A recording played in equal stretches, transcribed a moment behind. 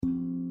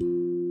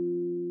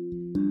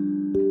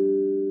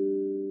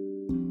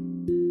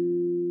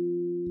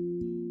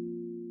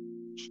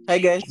Hi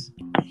guys,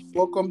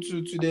 welcome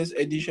to today's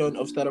edition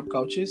of Startup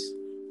Couches.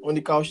 On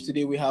the couch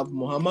today we have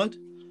Mohammed.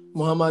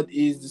 Mohammed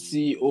is the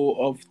CEO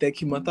of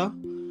Techimata.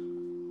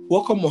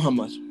 Welcome,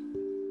 Mohammed.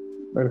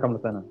 Welcome,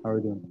 Latana. How are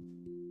you doing?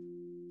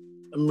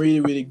 I'm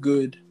really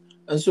good.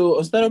 And so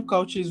on Startup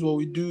Couches, what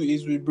we do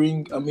is we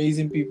bring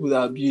amazing people that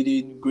are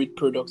building great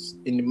products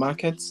in the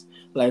markets,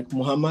 like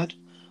Mohammed,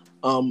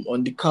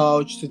 on the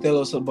couch to tell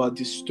us about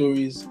the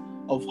stories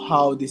of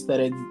how they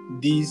started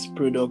these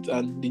products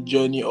and the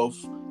journey of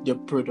their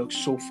products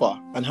so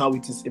far and how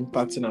it is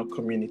impacting our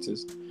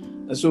communities.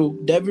 And so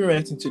diving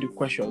right into the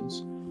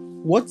questions,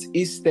 what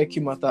is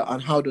Techimata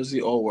and how does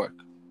it all work?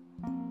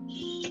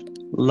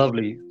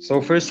 Lovely.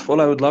 So first of all,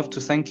 I would love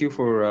to thank you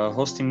for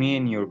hosting me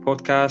in your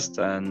podcast,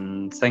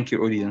 and thank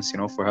your audience,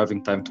 for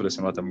having time to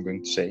listen what I'm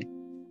going to say.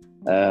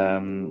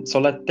 So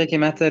Let Techie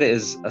Matter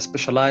is a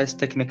specialized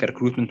technical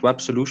recruitment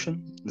web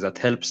solution that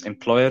helps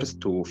employers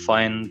to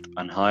find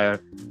and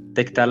hire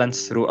tech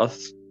talents through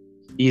us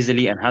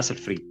easily and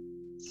hassle-free.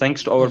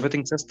 Thanks to our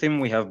vetting system,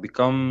 we have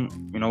become,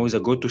 the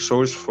go-to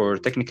source for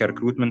technical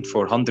recruitment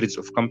for hundreds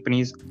of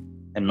companies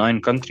in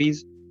 9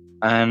 countries.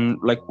 And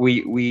like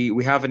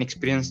we have an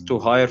experience to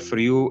hire for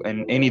you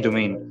in any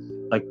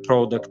domain, like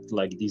product,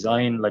 like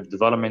design, like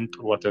development,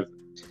 or whatever.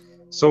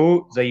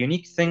 So the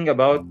unique thing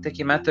about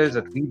Techie Matter is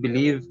that we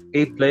believe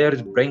A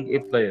players bring A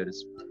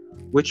players,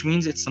 which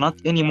means it's not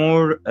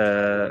anymore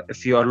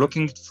if you are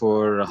looking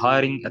for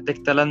hiring a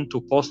tech talent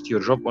to post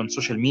your job on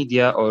social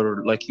media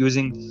or like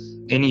using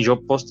any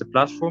job post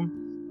platform.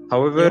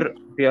 However,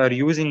 if you are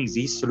using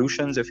these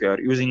solutions, if you are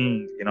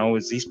using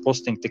these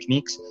posting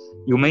techniques,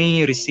 you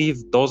may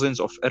receive dozens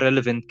of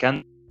irrelevant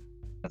candidates.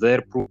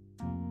 Their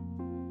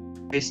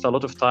waste a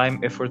lot of time,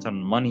 effort,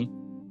 and money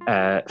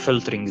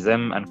filtering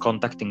them and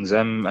contacting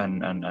them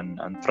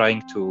and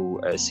trying to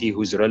see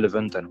who's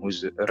relevant and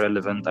who's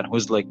irrelevant and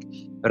who's like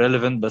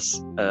relevant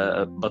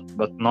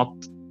but not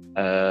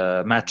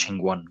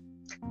matching one.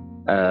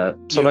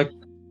 Like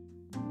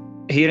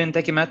here in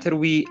Techie Matter,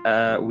 we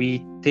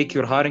take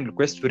your hiring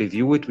request, we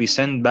review it, we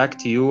send back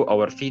to you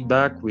our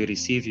feedback, we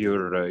receive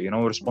your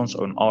response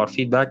on our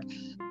feedback,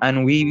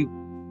 and we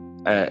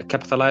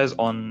capitalize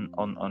on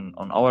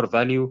our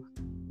value,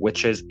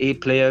 which is A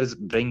players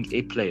bring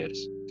A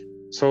players.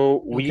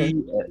 So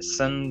we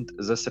send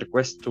this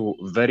request to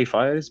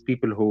verifiers,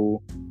 people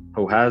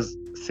who has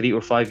 3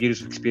 or 5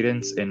 years of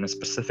experience in a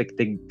specific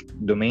tech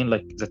domain,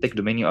 like the tech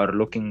domain you are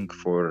looking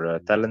for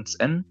talents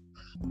in.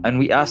 And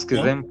we ask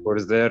them for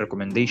their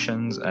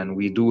recommendations, and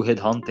we do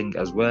headhunting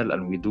as well,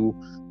 and we do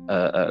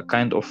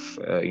kind of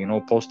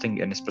posting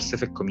in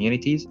specific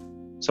communities.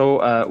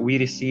 So we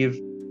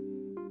receive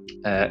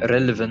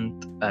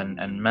relevant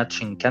and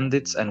matching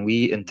candidates, and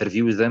we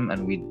interview them,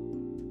 and we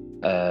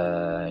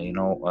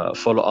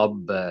follow up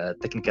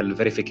technical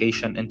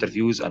verification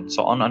interviews and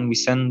so on, and we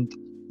send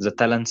the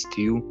talents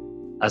to you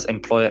as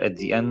employer at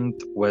the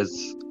end with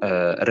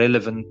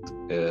relevant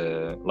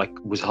like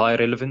with high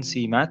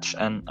relevancy match,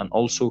 and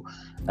also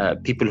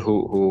people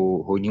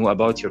who knew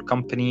about your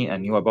company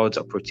and knew about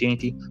the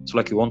opportunity. So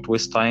like you won't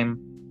waste time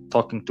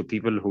talking to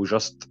people who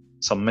just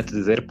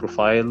submitted their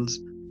profiles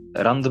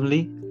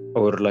randomly,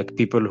 or like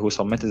people who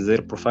submitted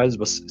their profiles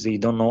but they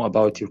don't know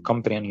about your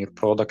company and your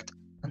product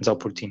and the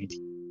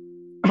opportunity.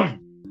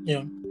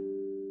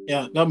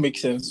 Yeah, that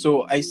makes sense.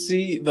 So I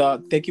see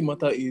that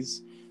Techimata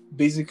is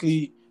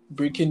basically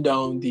breaking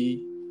down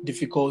the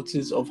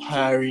difficulties of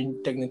hiring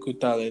technical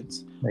talent,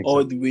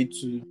 all the way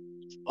to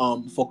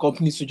for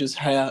companies to just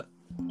hire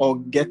or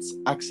get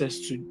access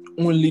to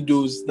only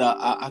those that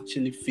are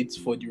actually fit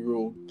for the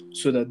role,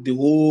 so that the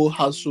whole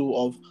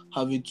hassle of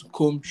having to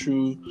comb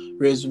through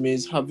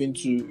resumes, having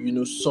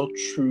to sort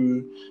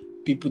through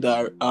people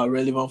that are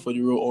relevant for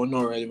the role or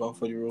not relevant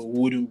for the role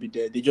wouldn't be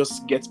there. They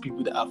just get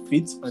people that are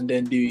fit, and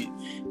then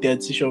their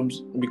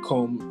decisions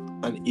become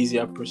an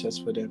easier process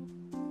for them.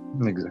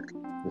 Exactly.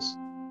 Yes.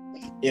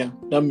 Yeah,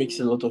 that makes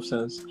a lot of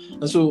sense.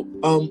 And so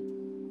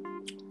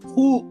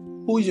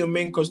who is your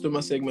main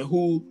customer segment?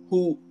 Who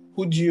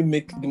do you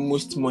make the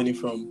most money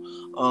from?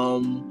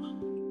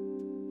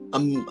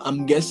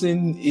 I'm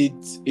guessing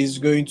it is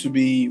going to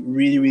be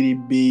really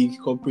big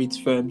corporate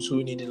firms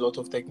who need a lot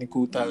of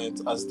technical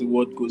talent as the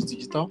world goes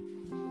digital.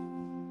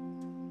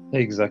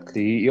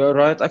 Exactly, you're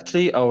right.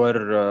 Actually,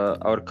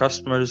 our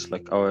customers,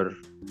 like our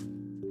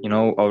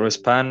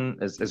span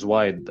is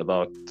wide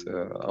about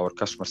our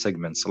customer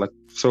segments.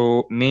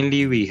 So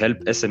mainly we help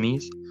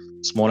SMEs,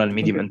 small and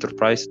medium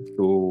enterprise,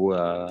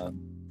 to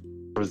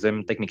for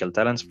them technical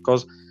talents,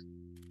 because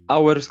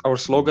our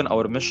slogan,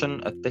 our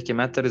mission at Techie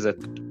Matter is that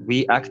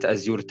we act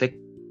as your tech.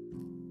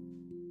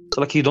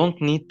 So like you don't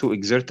need to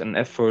exert an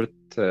effort,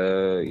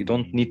 you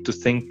don't need to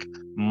think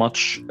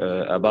much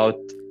about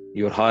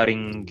your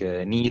hiring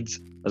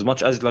needs, as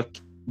much as like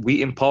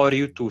we empower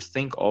you to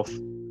think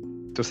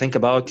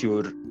about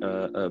your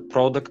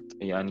product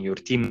and your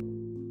team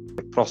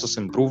process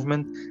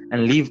improvement,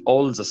 and leave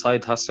all the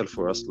side hustle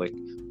for us, like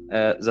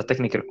the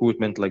technical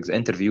recruitment, like the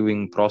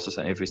interviewing process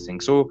and everything.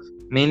 So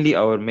mainly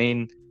our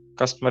main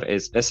customer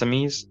is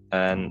SMEs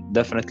and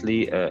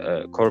definitely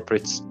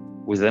corporates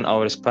within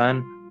our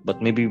span,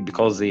 but maybe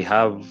because they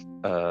have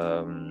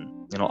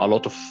a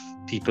lot of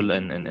people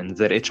in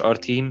their HR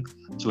team,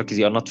 so like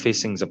they are not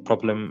facing the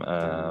problem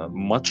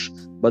much,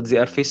 but they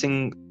are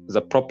facing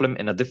the problem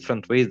in a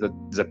different way, that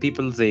the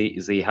people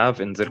they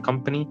have in their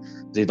company,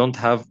 they don't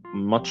have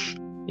much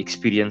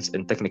experience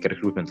in technical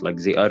recruitment. Like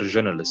they are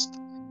journalists,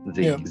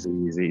 they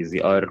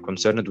are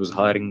concerned with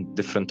hiring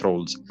different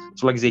roles,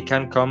 so like they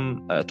can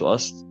come to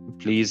us,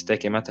 please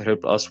TechieMatter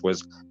help us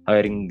with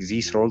hiring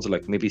these roles,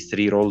 like maybe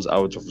 3 roles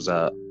out of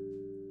the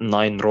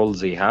 9 roles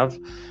they have,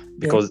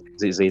 because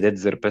they did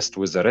their best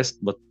with the rest,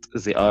 but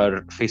they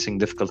are facing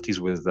difficulties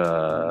with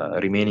the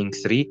remaining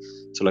 3.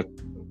 So like,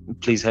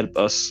 please help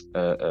us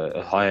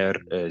hire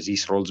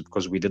these roles,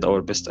 because we did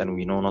our best and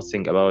we know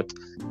nothing about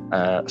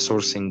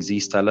sourcing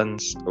these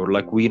talents, or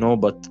like we know,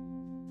 but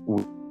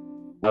we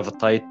have a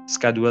tight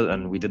schedule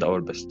and we did our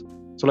best.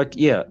 So like,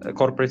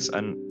 corporates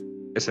and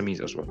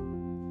SMEs as well.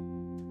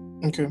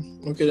 Okay,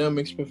 that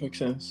makes perfect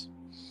sense.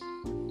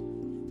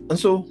 And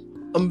so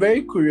I'm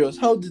very curious,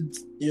 how did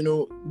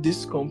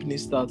this company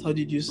start? How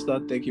did you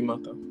start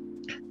TechieMatter?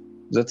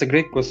 That's a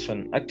great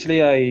question.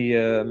 Actually,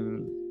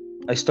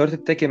 I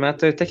started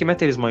TechieMatter.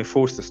 TechieMatter is my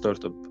 4th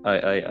startup.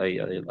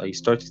 I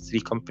started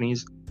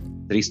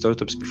 3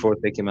 startups before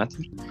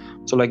TechieMatter.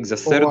 So like the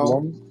third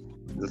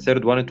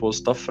one, it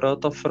was Tafra.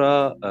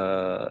 Tafra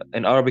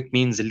in Arabic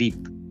means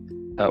leap,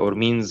 or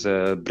means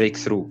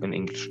breakthrough in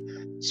English.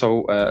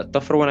 So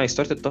Tafra, when I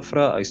started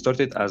Tafra, I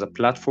started as a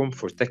platform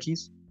for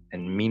techies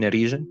in MENA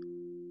region,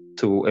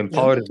 to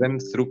empower them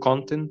through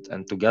content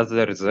and to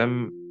gather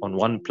them on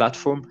one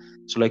platform,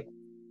 so like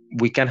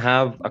we can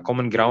have a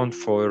common ground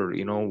for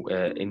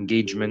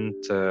engagement,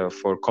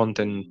 for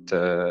content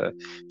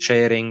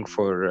sharing,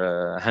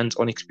 for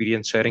hands-on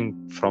experience sharing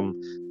from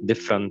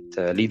different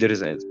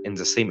leaders in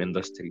the same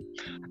industry.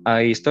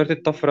 I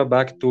started Tafra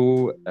back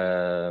to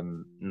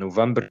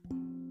November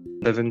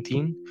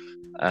 2017,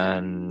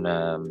 and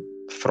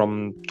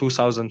from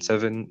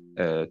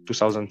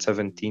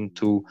 2017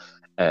 to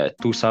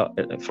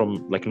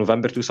from like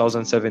November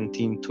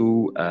 2017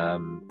 to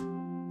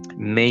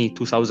May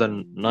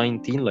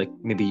 2019, like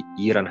maybe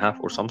a year and a half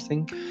or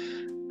something,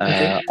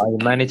 I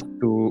managed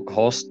to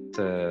host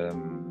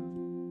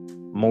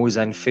more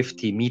than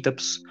 50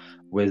 meetups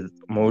with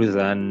more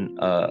than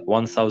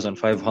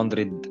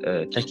 1,500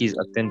 techies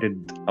attended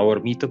our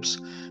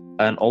meetups,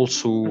 and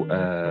also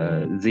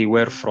they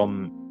were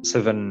from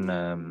 7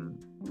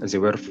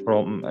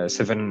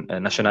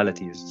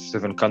 nationalities,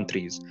 7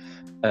 countries.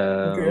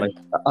 Like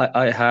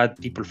I had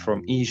people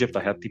from Egypt,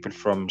 I had people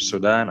from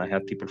Sudan, I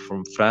had people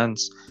from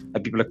France, I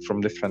had people like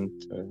from different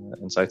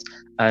insights,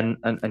 and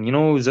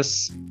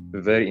this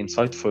very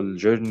insightful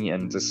journey,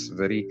 and this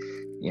very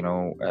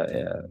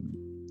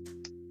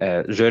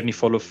journey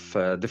full of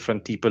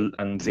different people,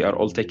 and they are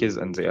all techies,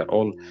 and they are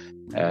all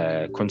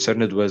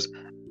concerned with,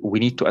 we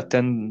need to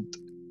attend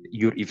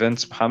your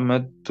events,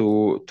 Muhammad,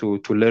 to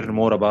learn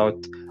more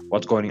about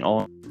what's going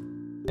on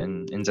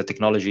in the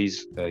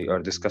technologies you are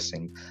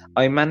discussing.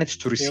 I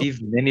managed to receive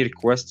many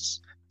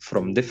requests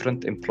from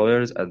different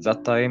employers at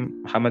that time.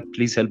 Muhammad,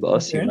 please help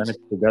us. You managed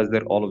to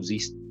gather all of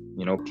these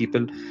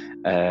people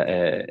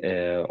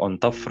on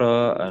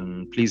Tafra,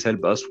 and please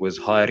help us with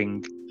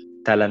hiring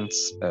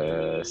talents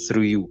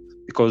through you,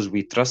 because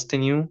we trust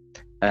in you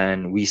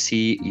and we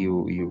see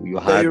you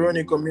had, you run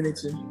a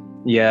community.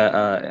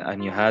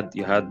 And you had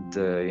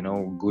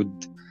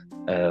good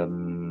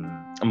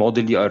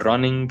model you are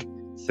running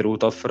through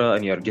Tafra,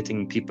 and you are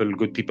getting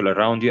good people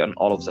around you and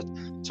all of that.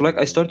 So like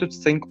I started to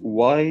think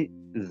why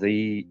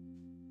they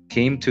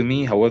came to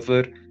me.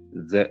 However,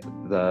 there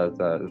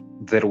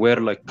were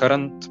like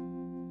current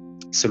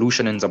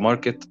solutions in the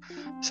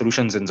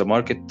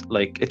market,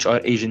 like HR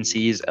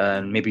agencies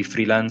and maybe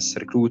freelance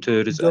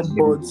recruiters,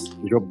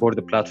 job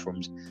board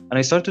platforms. And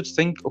I started to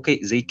think, okay,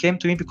 they came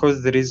to me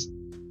because there is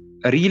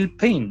a real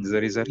pain,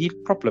 there is a real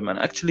problem. And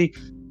actually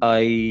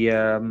I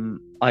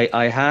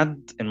had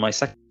in my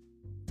second,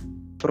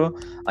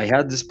 I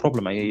had this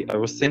problem. I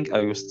was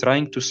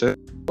trying to search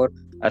for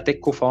a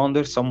tech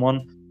co-founder,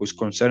 someone who's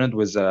concerned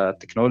with the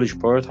technology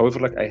part.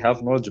 However, like I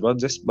have knowledge about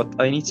this, but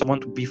I need someone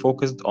to be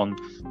focused on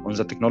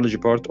the technology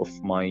part of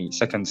my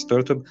second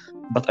startup.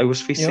 But I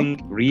was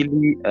facing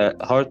really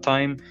a hard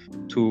time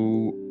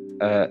to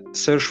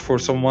search for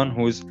someone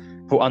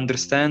who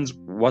understands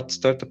what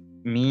startup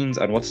means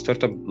and what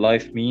startup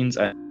life means,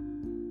 and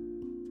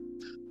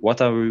what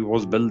I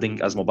was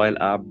building as mobile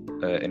app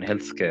in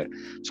healthcare.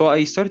 So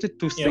I started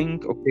to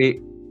think,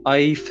 okay,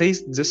 I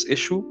faced this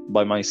issue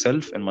by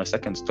myself in my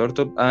second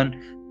startup, and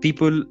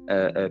people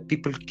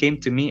came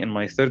to me in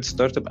my third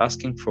startup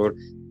asking for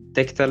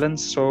tech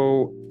talents.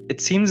 So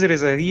it seems there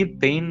is a real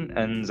pain,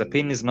 and the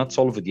pain is not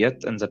solved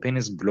yet, and the pain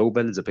is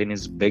global, the pain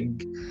is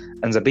big,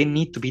 and the pain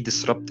need to be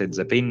disrupted,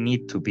 the pain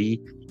need to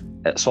be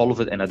solve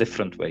it in a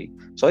different way.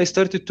 So I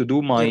started to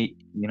do my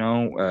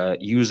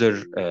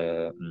user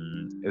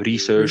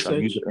research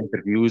and user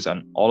interviews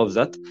and all of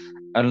that,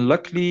 And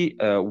luckily,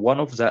 one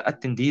of the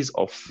attendees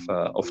of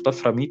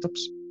Tafra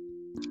meetups,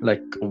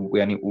 like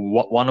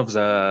one of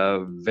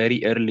the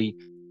very early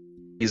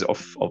days of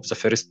the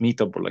first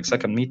meetup or like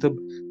second meetup,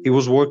 he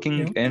was working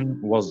Yeah. in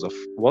Wazzaf.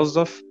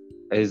 Wazzaf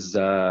is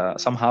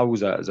somehow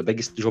the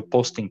biggest job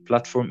posting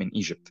platform in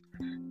Egypt.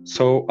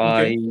 So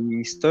Okay.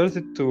 I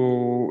started to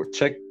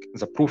check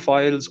the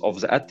profiles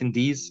of the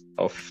attendees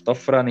of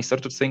Tafra, and I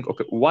started to think,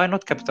 okay, why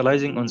not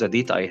capitalizing on the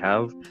data I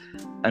have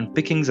and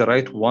picking the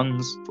right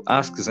ones to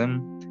ask them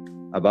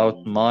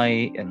about my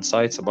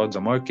insights about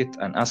the market,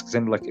 and ask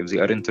them like if they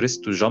are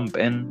interested to jump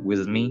in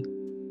with me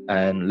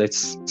and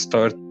let's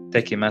start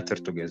Techie Matter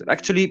together.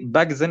 Actually,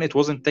 back then it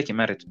wasn't Techie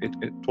Matter.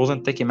 It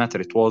wasn't Techie Matter.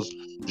 It was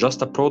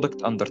just a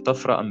product under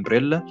Tafra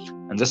umbrella,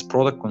 and this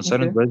product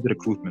concerned Okay. with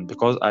recruitment,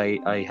 because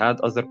I had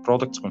other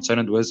products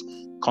concerned with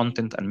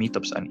content and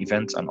meetups and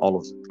events and all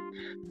of it.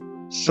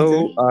 Okay. So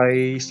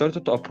I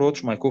started to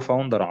approach my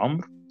co-founder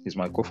Amr. He's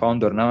my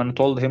co-founder now, and I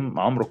told him,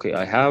 Amr, okay,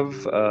 I have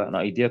an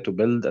idea to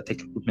build a tech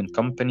recruitment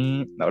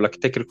company, like a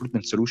tech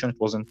recruitment solution. It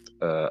wasn't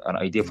an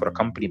idea for a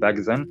company back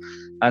then,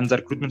 and the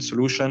recruitment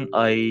solution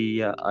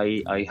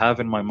I have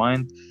in my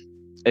mind,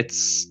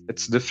 it's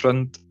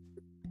different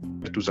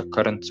to the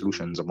current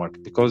solution in the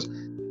market, because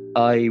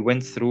I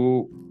went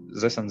through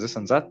this and this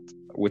and that,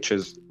 which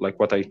is like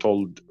what I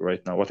told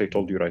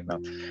you right now.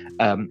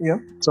 Yeah.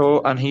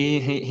 So, and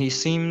he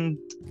seemed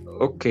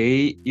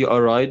okay. You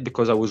are right,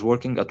 because I was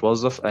working at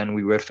Wazzaf and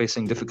we were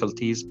facing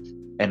difficulties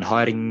in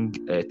hiring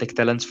tech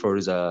talents for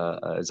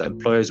the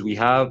employers we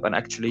have, and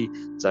actually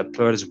the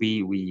employers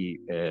we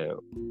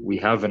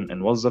have in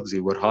Wazzaf, they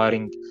were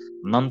hiring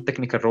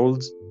non-technical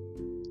roles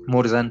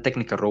more than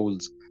technical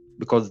roles,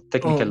 because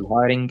technical Oh.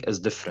 hiring is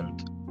different.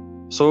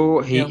 So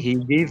Yeah. he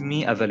gave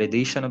me a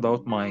validation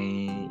about my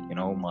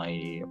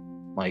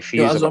my Your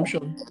fears about.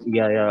 assumption.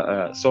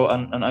 So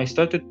and I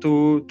started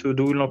to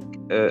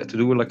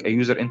do like a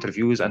user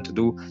interviews and to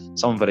do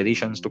some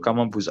validations, to come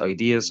up with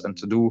ideas and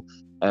to do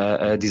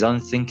a design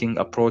thinking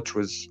approach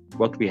with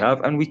what we have,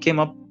 and we came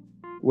up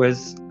with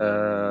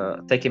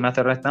Techie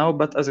Matter right now.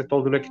 But as I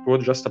told you, like, it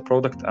was just a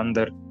product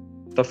under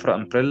Tafra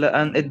umbrella,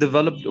 and it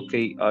developed.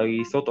 Okay,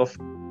 I thought of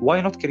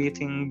why not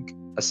creating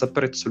a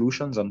separate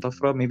solution than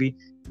Tafra, maybe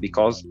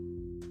because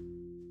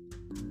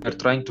we're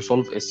trying to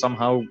solve is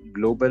somehow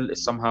global,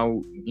 is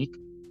somehow unique,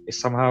 is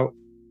somehow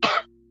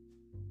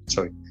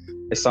sorry,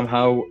 is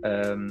somehow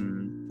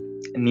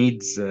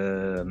needs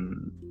a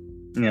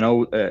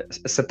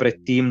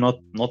separate team, not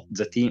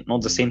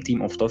the same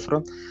team of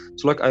Tafra.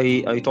 So like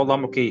I told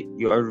them, okay,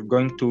 you are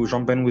going to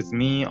jump in with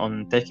me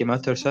on Techie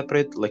Matter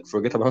separate, like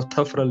forget about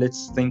Tafra,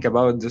 let's think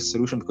about this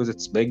solution because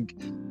it's big,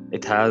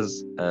 it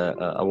has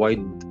a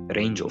wide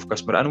range of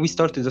customer. And we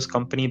started this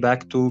company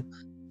back to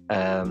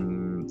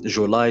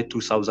July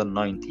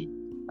 2019,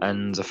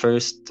 and the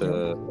first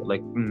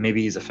like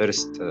maybe the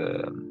first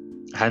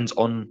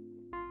hands-on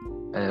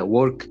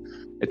work,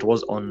 it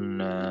was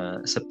on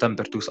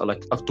September 2,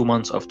 like 2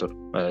 months after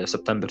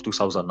September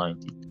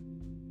 2019.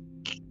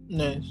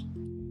 Nice.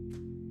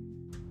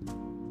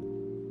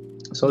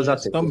 So Nice.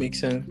 that's it. That makes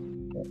sense.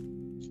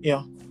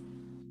 Yeah.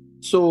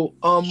 So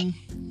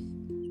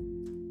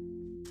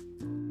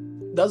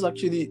that's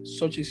actually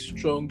such a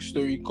strong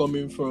story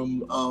coming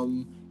from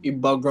a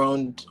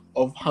background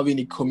of having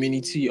a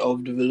community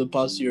of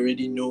developers you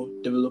already know,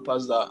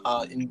 developers that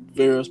are in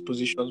various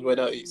positions,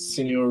 whether it's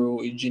senior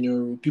role, a junior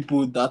role,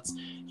 people that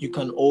you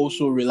can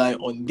also rely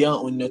on their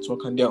own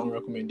network and their own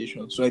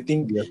recommendations. So I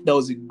think that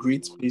was a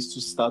great place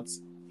to start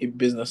a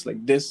business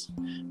like this,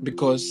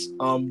 because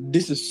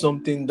this is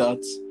something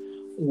that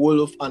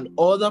Wolof and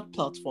other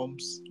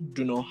platforms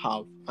do not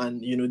have,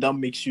 and that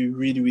makes you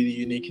really, really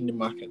unique in the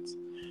market.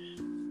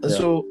 And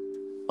so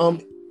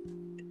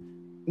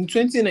in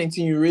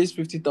 2019 you raised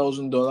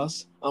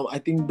 $50,000. I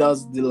think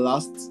that's the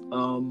last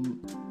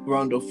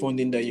round of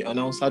funding that you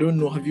announced. I don't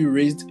know, have you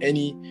raised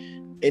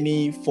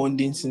any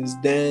funding since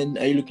then?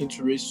 Are you looking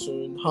to raise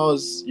soon?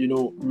 How's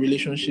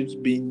relationships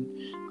been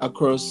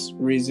across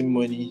raising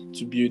money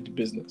to build the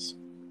business?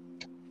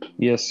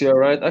 Yes, you're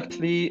right.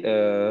 Actually,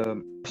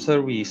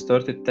 after we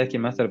started Techie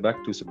Matter back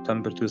to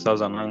September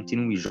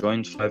 2019, we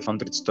joined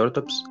 500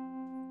 startups,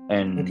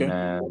 and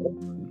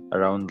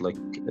around like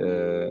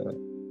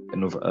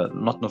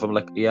not November,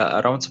 like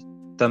around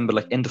September,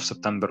 like end of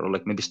September or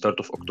like maybe start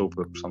of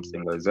October or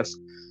something like this.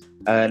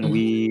 And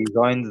we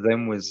joined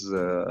them with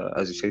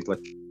as you said,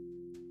 like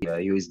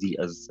USD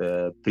as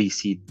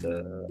pre-seed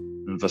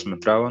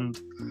investment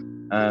round.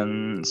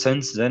 And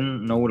since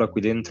then, no, like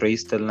we didn't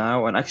raise till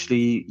now. And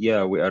actually, we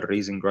are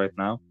raising right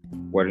now.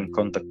 We're in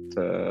contact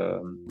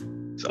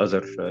with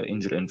other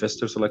angel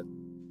investors. So like,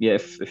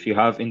 if you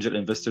have angel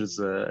investors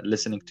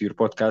listening to your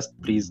podcast,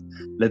 please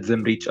let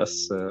them reach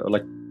us.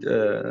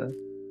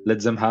 Let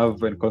them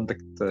have in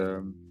contact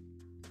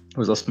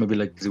with us. Maybe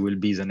like they will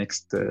be the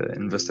next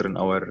investor in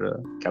our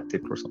cap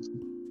table or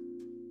something.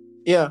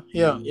 Yeah,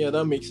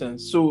 that makes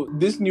sense. So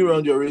this new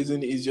round you're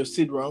raising is your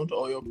seed round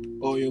or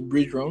your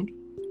bridge round?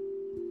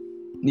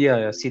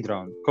 Yeah, seed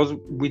round. Because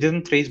we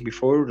didn't raise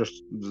before.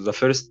 The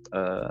first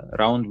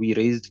round we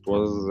raised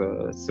was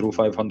through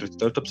 500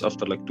 startups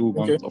after like 2 Okay.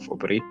 months of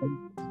operation,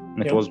 and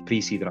it Yeah. was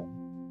pre-seed round.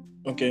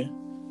 Okay.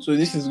 So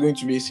this is going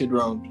to be a seed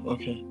round.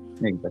 Okay.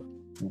 Exactly.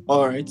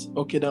 All right.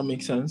 Okay, that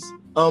makes sense.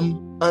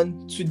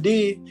 And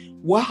today,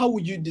 how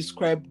would you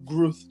describe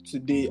growth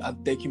today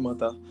at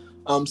Techimata?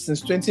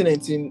 Since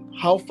 2019,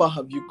 how far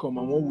have you come,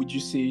 and what would you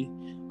say?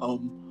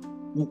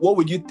 What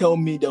would you tell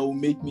me that will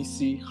make me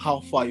see how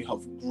far you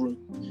have grown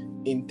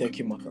in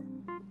Techimata?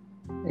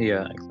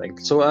 Yeah,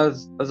 exactly. So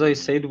as I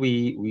said,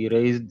 we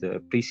raised the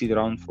pre-seed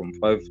round from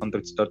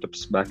 500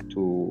 startups back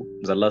to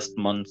the last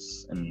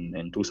months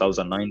in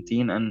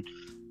 2019,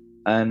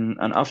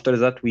 and after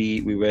that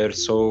we were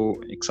so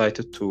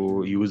excited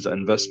to use the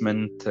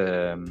investment,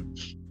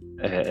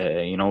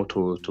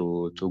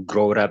 to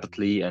grow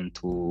rapidly and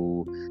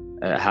to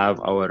have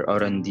our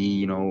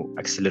R&D,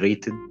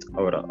 accelerated,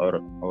 our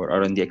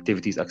R&D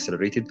activities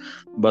accelerated.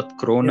 But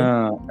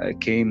Corona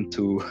came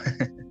to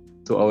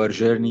to our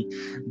journey,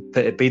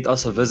 paid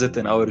us a visit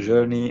in our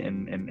journey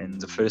in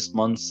the first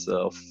months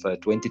of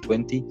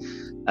 2020,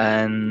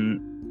 and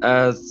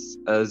as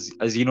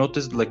you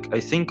noticed, like I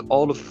think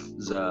all of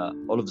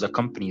the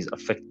companies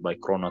affected by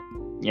Corona,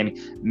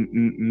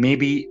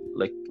 maybe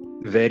like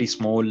very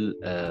small,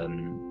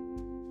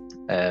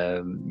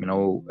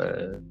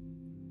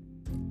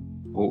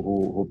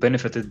 who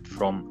benefited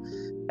from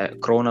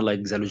Corona,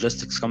 like the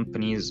logistics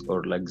companies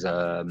or like the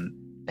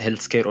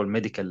healthcare or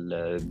medical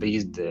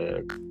based.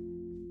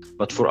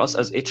 But for us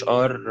as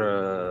HR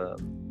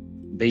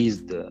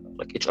based,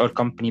 like HR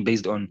company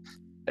based on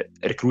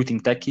recruiting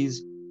techies,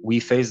 we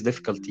face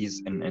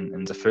difficulties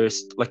in the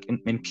first, like in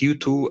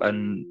Q2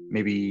 and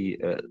maybe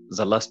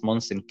the last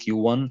months in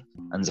Q1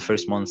 and the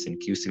first months in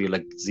Q3,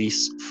 like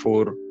these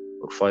 4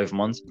 or 5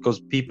 months,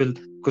 because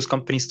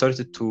companies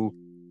started to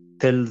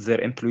tell their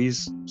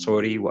employees,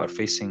 sorry, we are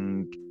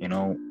facing,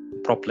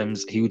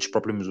 huge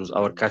problems with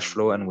our cash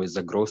flow and with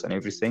the growth and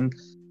everything,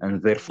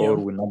 and therefore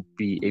we'll not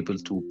be able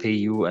to pay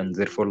you, and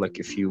therefore, like,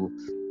 if you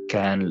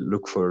can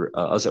look for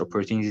other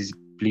opportunities,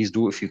 please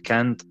do. If you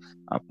can't,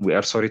 we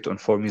are sorry to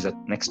inform you that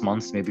next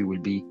month maybe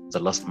will be the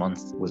last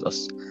month with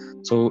us.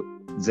 So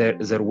there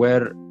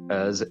were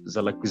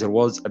there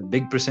was a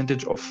big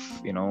percentage of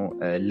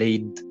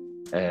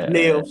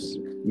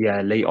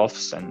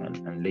layoffs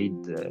and laid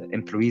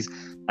employees.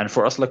 And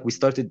for us, like, we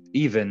started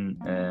even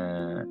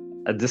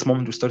at this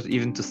moment, we started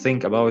even to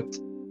think about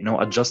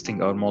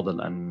adjusting our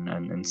model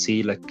and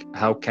see, like,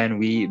 how can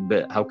we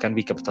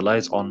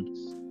capitalize on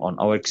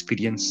our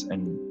experience,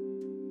 and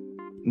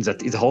that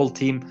the whole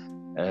team,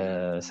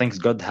 thanks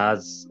God,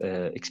 has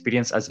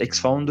experience as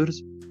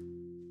ex-founders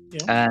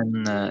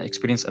and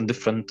experience in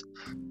different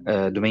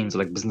domains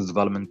like business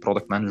development,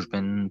 product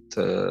management,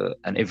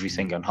 and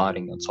everything, and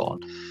hiring and so on.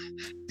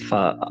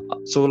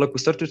 So like we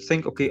started to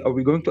think, okay, are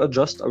we going to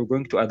adjust? Are we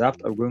going to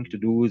adapt? Are we going to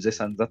do this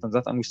and that and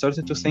that? And we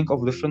started to think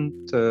of different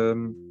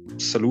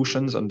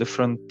solutions and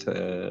different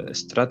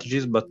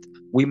strategies, but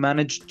we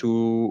managed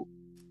to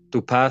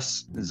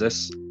pass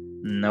this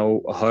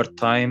hard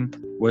time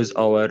with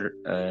our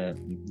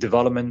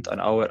development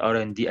and our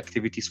R&D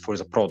activities for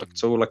the product.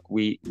 So like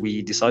we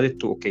decided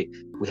to, okay,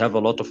 we have a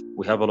lot of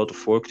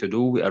work to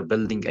do. We are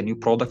building a new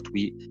product.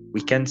 We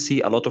can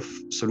see a lot of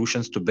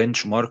solutions to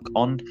benchmark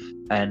on,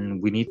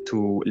 and we need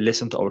to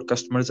listen to our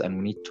customers, and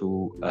we need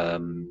to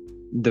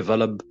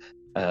develop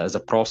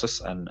the process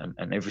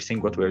and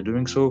everything what we're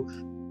doing. So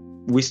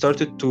we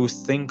started to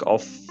think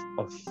of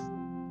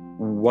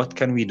what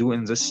can we do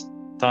in this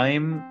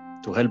time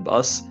to help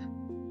us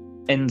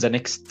in the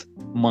next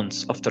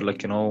months after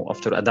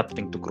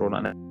adapting to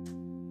Corona. And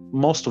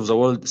most of the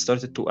world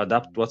started to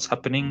adapt what's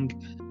happening,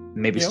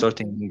 maybe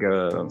starting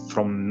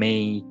from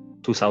May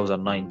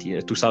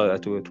 2019 to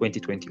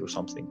 2020 or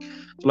something.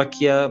 So like,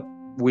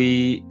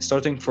 we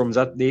starting from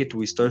that date,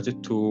 we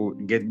started to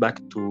get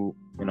back to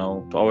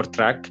to our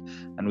track,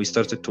 and we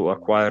started to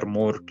acquire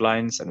more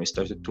clients, and we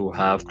started to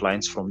have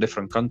clients from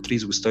different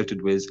countries. We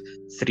started with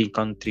 3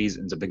 countries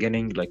in the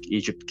beginning, like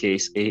Egypt,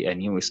 KSA,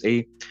 and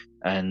USA.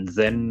 And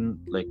then,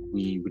 like,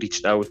 we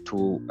reached out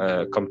to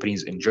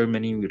companies in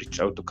Germany. We reached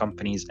out to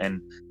companies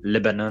in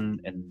Lebanon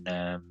and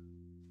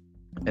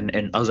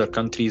other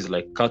countries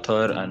like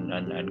Qatar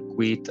and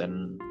Kuwait,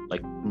 and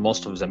like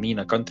most of the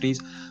MENA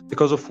countries,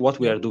 because of what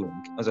we are doing.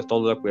 As I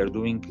told you, like, we are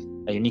doing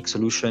a unique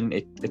solution.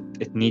 It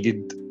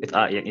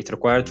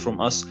required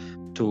from us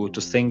to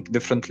think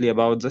differently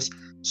about this.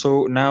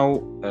 So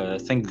now,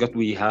 thank God,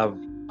 we have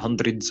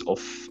hundreds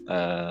of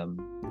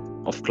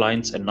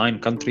clients in 9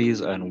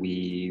 countries, and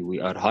we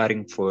are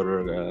hiring for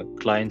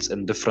clients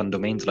in different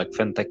domains like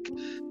fintech,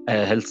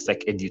 health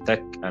tech,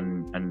 edutech,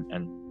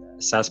 and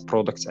SaaS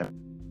products,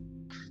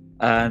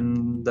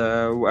 and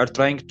we are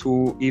trying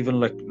to even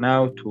like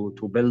now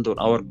to build on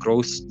our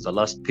growth the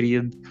last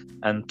period,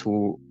 and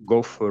to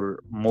go for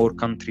more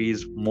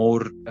countries,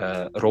 more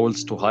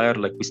roles to hire.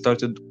 Like, we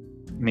started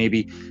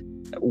maybe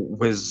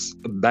with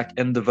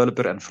back-end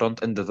developer and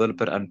front-end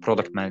developer and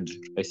product manager.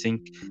 I think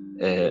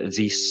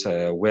these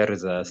were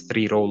the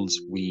three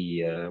roles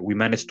we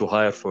managed to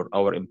hire for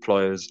our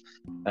employers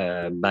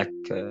back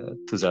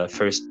to the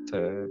first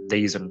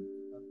days in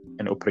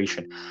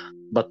operation.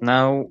 But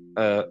now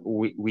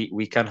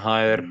we can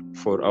hire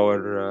for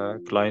our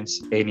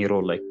clients any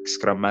role, like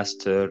Scrum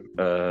Master,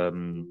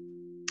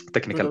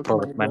 technical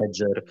product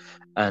manager,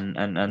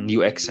 and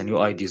UX and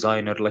UI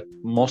designer, like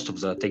most of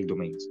the tech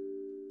domains.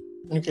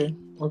 Okay,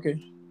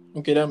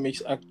 that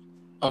makes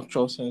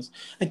actual sense.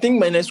 I think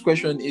my next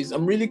question is,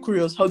 I'm really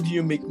curious, how do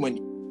you make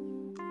money?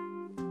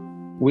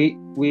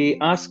 We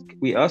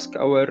ask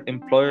our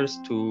employers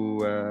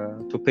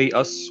to pay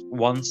us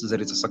once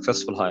there is a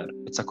successful hire.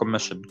 It's a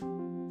commission.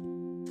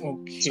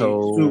 Okay.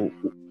 So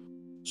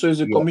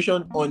is a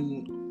commission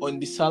on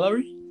the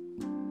salary?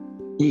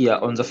 Yeah,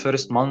 on the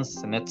first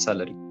month net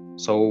salary.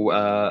 So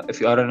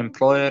if you are an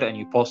employer and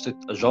you posted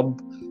a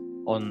job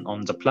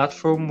on the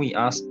platform, we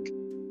ask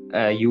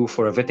you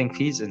for a vetting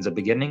fees in the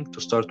beginning to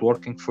start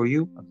working for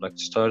you, and like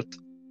to start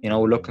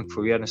looking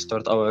for you and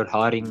start our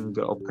hiring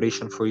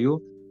operation for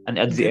you. And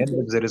at the end,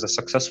 if there is a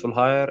successful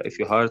hire, if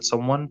you hired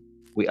someone,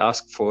 we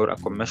ask for a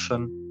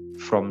commission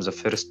from the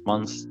first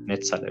month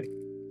net salary.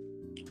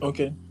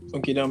 Okay,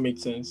 that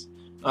makes sense.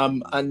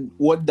 And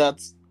what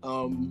that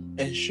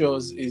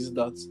ensures is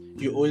that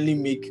you only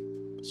make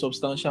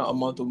substantial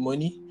amount of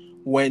money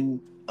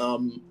when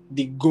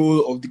the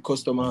goal of the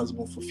customer has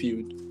been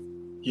fulfilled.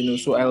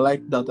 So I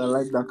like that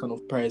kind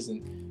of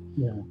pricing.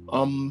 Yeah.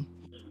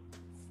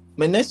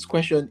 My next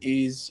question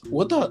is,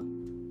 what are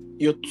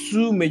your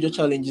two major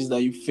challenges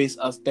that you face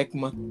as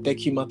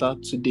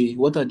Tekimata today?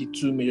 What are the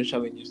two major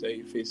challenges that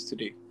you face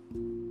today?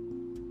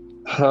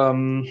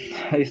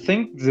 I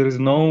think there is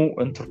no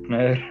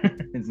entrepreneur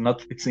is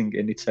not facing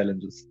any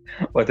challenges,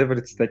 whatever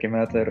it's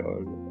Tekimata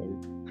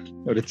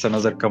or it's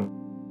another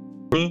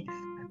company.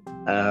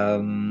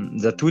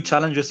 The two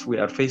challenges we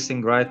are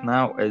facing right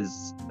now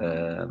is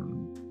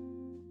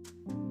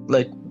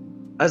like,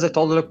 as I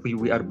told you,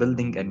 we are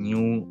building a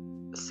new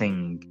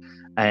thing,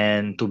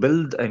 and to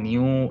build a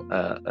new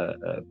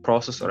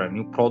process or a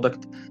new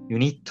product, you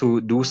need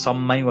to do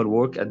some manual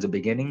work at the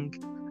beginning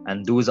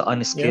and do the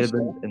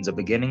unscalable in the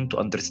beginning to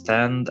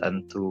understand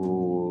and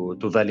to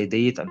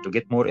validate and to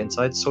get more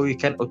insights so you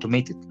can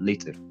automate it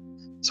later.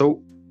 So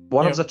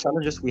one of the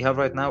challenges we have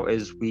right now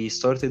is we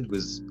started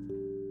with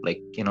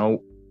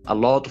a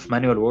lot of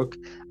manual work.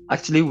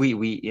 Actually,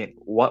 we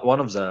one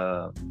of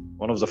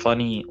the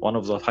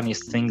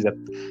funniest things that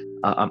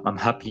I'm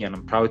happy and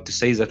I'm proud to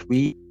say that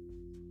we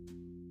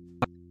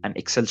an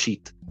Excel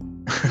sheet,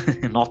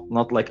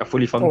 not like a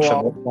fully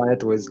functional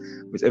website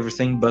with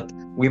everything, but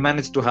we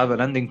managed to have a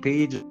landing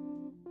page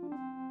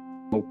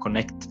to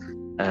connect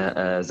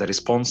the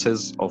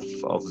responses of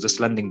this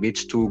landing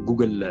page to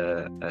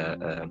Google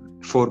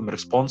form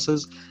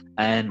responses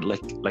and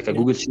like a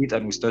Google sheet,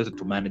 and we started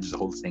to manage the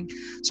whole thing.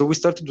 So we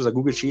started with a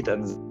Google sheet,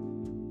 and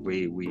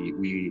we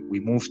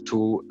moved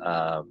to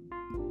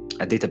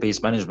a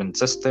database management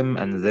system,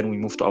 and then we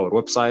moved to our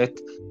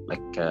website,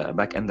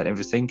 back end and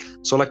everything.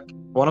 So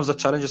one of the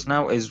challenges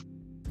now is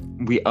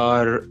we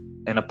are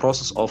in a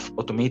process of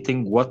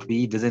automating what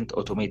we didn't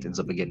automate in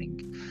the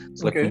beginning.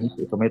 So we need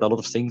to automate a lot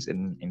of things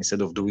instead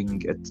of doing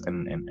it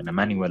in a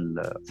manual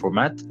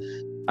format.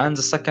 And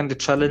the second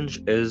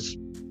challenge is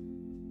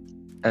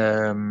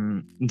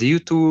due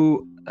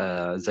to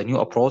the new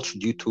approach,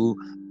 due to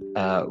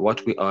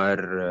what we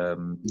are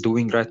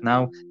doing right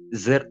now,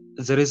 there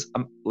is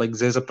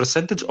there's a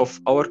percentage of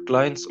our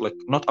clients,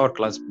 not our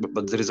clients,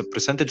 but there is a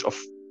percentage of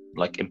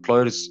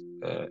employers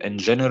in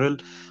general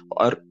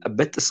are a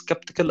bit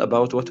skeptical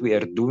about what we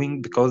are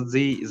doing, because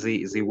they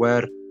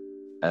were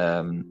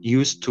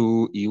used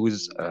to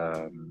use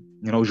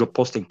job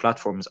posting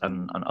platforms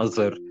and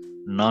other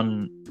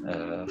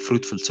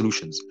non-fruitful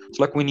solutions.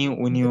 So when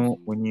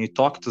you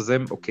talk to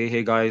them, okay,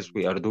 hey guys,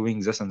 we are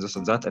doing this and this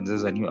and that, and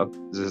this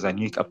is a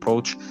unique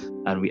approach,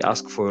 and we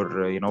ask for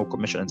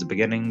commission at the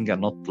beginning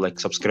and not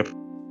subscription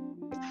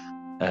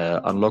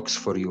unlocks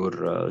for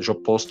your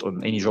job post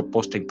on any job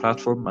posting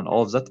platform and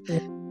all of that.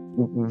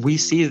 We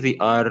see they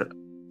are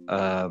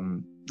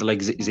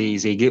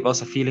they gave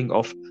us a feeling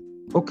of,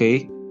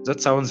 okay, that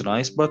sounds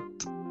nice, but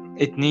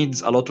it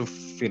needs a lot of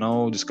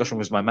discussion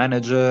with my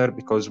manager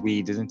because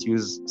we didn't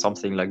use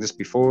something like this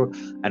before,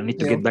 and I need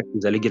to get back to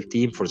the legal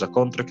team for the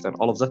contract and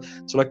all of that.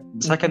 So the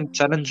second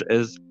challenge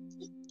is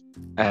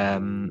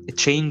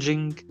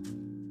changing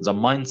the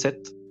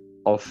mindset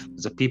of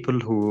the people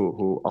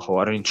who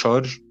are in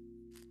charge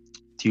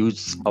to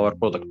use our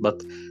product.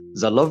 But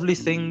the lovely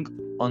thing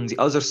on the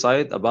other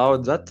side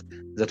about that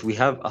we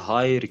have a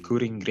high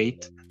recurring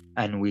rate,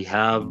 and we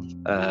have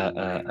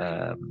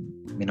our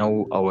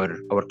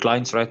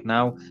clients right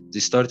now, they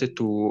started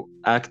to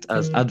act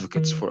as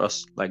advocates for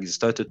us. They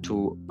started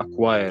to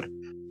acquire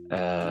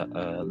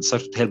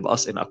started to help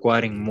us in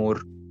acquiring more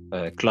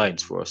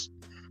clients for us.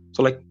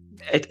 So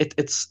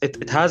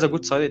it has a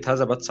good side, it has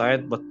a bad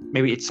side, but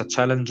maybe it's a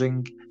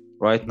challenging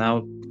right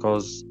now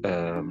because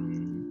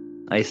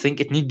I think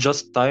it needs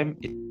just time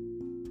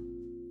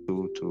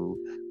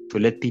to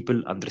let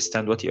people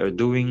understand what you are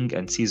doing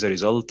and see the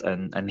result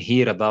and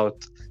hear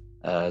about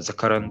the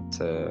current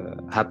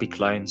happy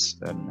clients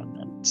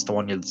and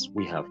testimonials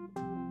we have.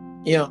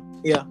 Yeah.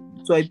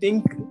 So I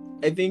think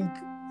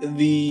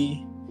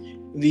the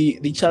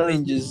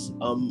challenge is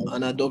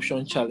an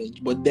adoption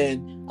challenge, but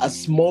then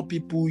as more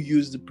people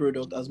use the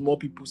product, as more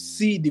people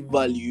see the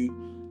value,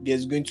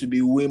 there's going to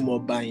be way more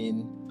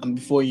buying, and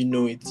before you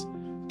know it,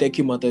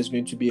 Tekimata is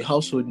going to be a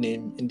household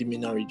name in the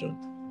MENA region.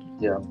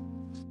 Yeah.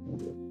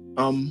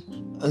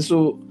 And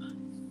so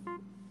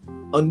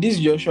on this,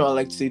 Joshua, I'd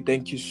like to say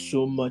thank you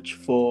so much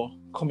for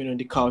coming on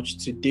the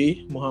couch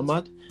today,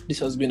 Muhammad. This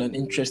has been an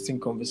interesting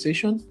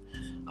conversation.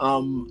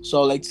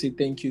 So I'd like to say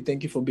thank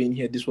you for being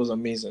here. This was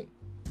amazing.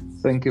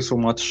 Thank you so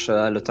much,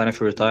 Lutani,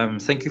 for your time.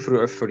 Thank you for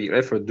your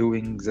effort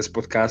doing this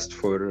podcast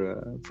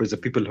for the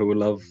people who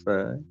love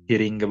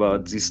hearing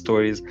about these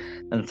stories,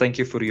 and thank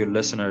you for your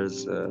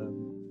listeners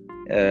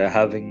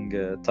having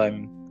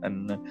time.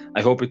 And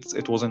I hope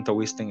it wasn't a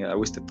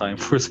wasted time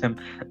for them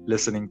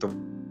listening to.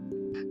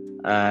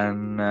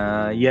 And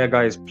yeah,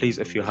 guys, please,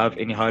 if you have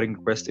any hiring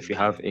request, if you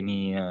have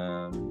any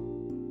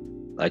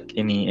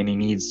any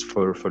needs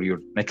for your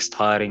next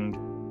hiring,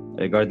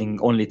 regarding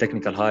only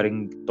technical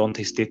hiring, don't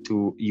hesitate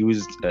to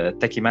use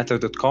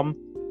techimatter.com,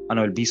 and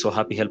I'll be so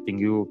happy helping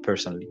you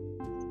personally.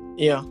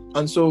 Yeah,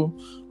 and so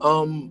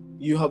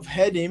you have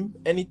heard him.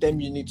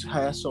 Anytime you need to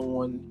hire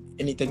someone,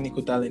 any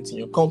technical talent in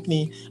your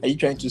company, are you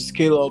trying to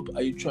scale up?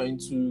 Are you trying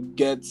to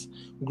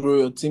grow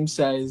your team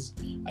size?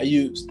 Are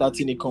you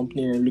starting a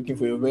company and looking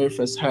for your very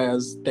first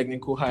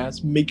technical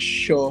hires? Make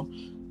sure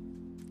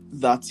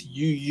that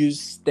you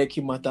use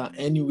Tekimata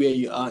anywhere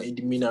you are in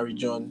the MENA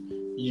region.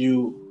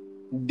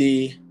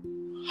 They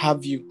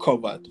have you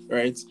covered,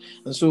 right?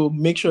 And so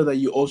make sure that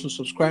you also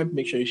subscribe.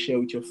 Make sure you share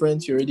with your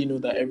friends. You already know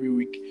that every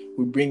week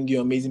we bring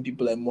you amazing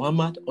people like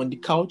Muhammad on the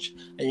couch,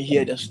 and you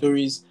hear their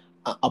stories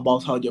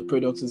about how their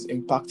product is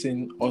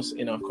impacting us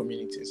in our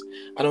communities.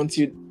 And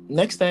until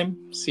next time,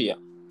 see ya.